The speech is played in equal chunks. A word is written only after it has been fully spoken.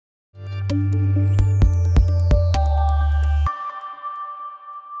It's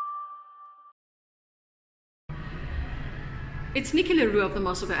Nikki LaRue of the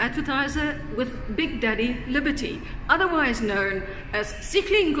Mossel Bay Advertiser with Big Daddy Liberty, otherwise known as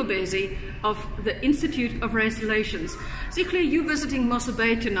Sikhle Ngobese of the Institute of Race Relations. Sikhle, you're visiting Mossel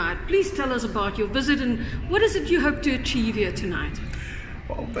Bay tonight. Please tell us about your visit and what is it you hope to achieve here tonight?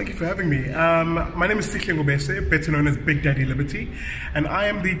 Well, thank you for having me. My name is Sikhle Ngobese, better known as Big Daddy Liberty, and I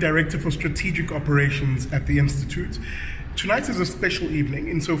am the Director for Strategic Operations at the Institute. Tonight is a special evening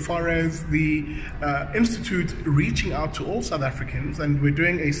insofar as the Institute reaching out to all South Africans, and we're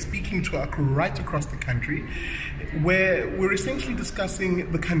doing a speaking tour right across the country where we're essentially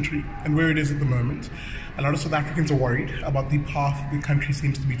discussing the country and where it is at the moment. A lot of South Africans are worried about the path the country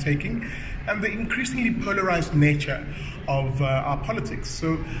seems to be taking and the increasingly polarized nature of our politics.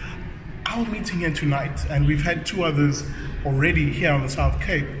 So our meeting here tonight, and we've had two others already here on the South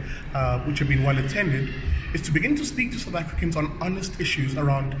Cape, which have been well attended, is to begin to speak to South Africans on honest issues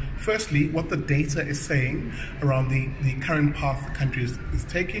around, firstly, what the data is saying around the current path the country is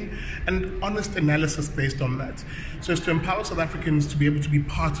taking, and honest analysis based on that. So as to empower South Africans to be able to be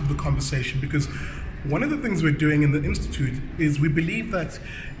part of the conversation, because one of the things we're doing in the Institute is we believe that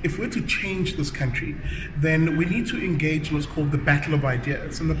if we're to change this country, then we need to engage in what's called the battle of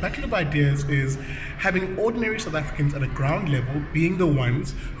ideas. And the battle of ideas is having ordinary South Africans at a ground level being the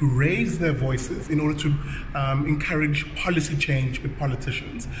ones who raise their voices in order to encourage policy change with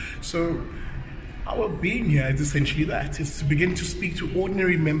politicians. So our being here is essentially that, is to begin to speak to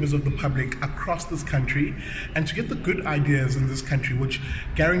ordinary members of the public across this country and to get the good ideas in this country, which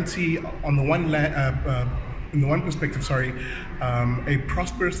guarantee on the one perspective, a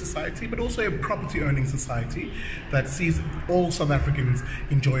prosperous society, but also a property-owning society that sees all South Africans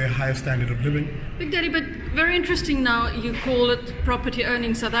enjoy a higher standard of living. Big Daddy, but very interesting now you call it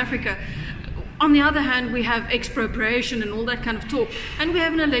property-owning South Africa. On the other hand, we have expropriation and all that kind of talk, and we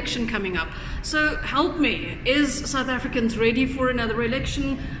have an election coming up. So help me, is South Africans ready for another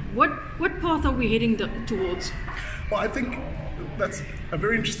election? What path are we heading towards? Well, I think that's a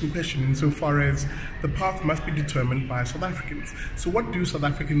very interesting question insofar as the path must be determined by South Africans. So what do South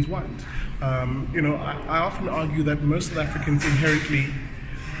Africans want? I often argue that most South Africans inherently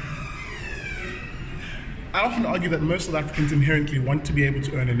want to be able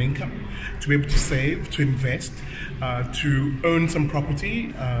to earn an income, to be able to save, to invest, to own some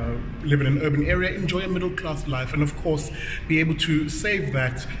property, live in an urban area, enjoy a middle-class life, and of course be able to save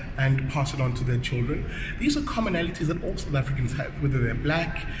that and pass it on to their children. These are commonalities that all South Africans have, whether they're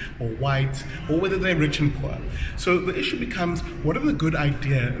black or white, or whether they're rich and poor. So the issue becomes, what are the good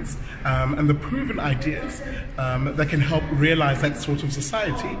ideas and the proven ideas that can help realize that sort of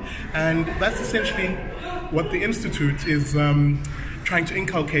society? And that's essentially what the Institute is trying to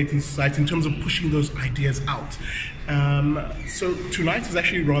inculcate in society in terms of pushing those ideas out. So tonight is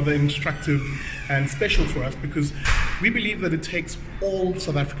actually rather instructive and special for us because we believe that it takes all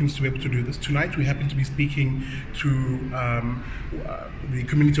South Africans to be able to do this. Tonight we happen to be speaking to the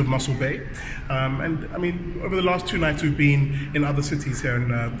community of Mossel Bay. And I mean, over the last two nights we've been in other cities here in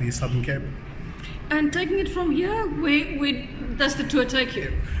the Southern Cape. And taking it from here, where does the tour take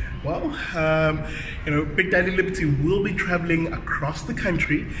you? Well, Big Daddy Liberty will be traveling across the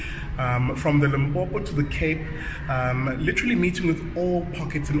country, from the Limpopo to the Cape, literally meeting with all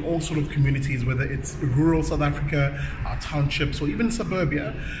pockets and all sort of communities, whether it's rural South Africa, our townships, or even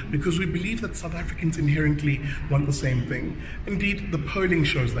suburbia, because we believe that South Africans inherently want the same thing. Indeed, the polling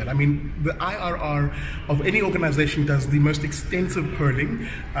shows that. I mean, the IRR of any organization does the most extensive polling,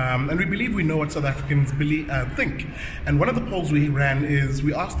 and we believe we know what South Africans think. And one of the polls we ran is,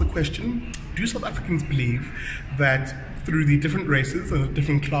 we asked the question, do South Africans believe that through the different races and the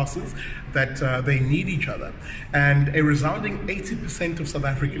different classes that they need each other? And a resounding 80% of South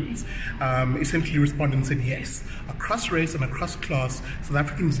Africans essentially responded and said yes. Across race and across class, South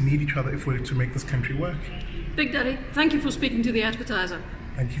Africans need each other if we're to make this country work. Big Daddy, thank you for speaking to the Advertiser.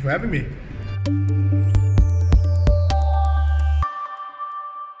 Thank you for having me.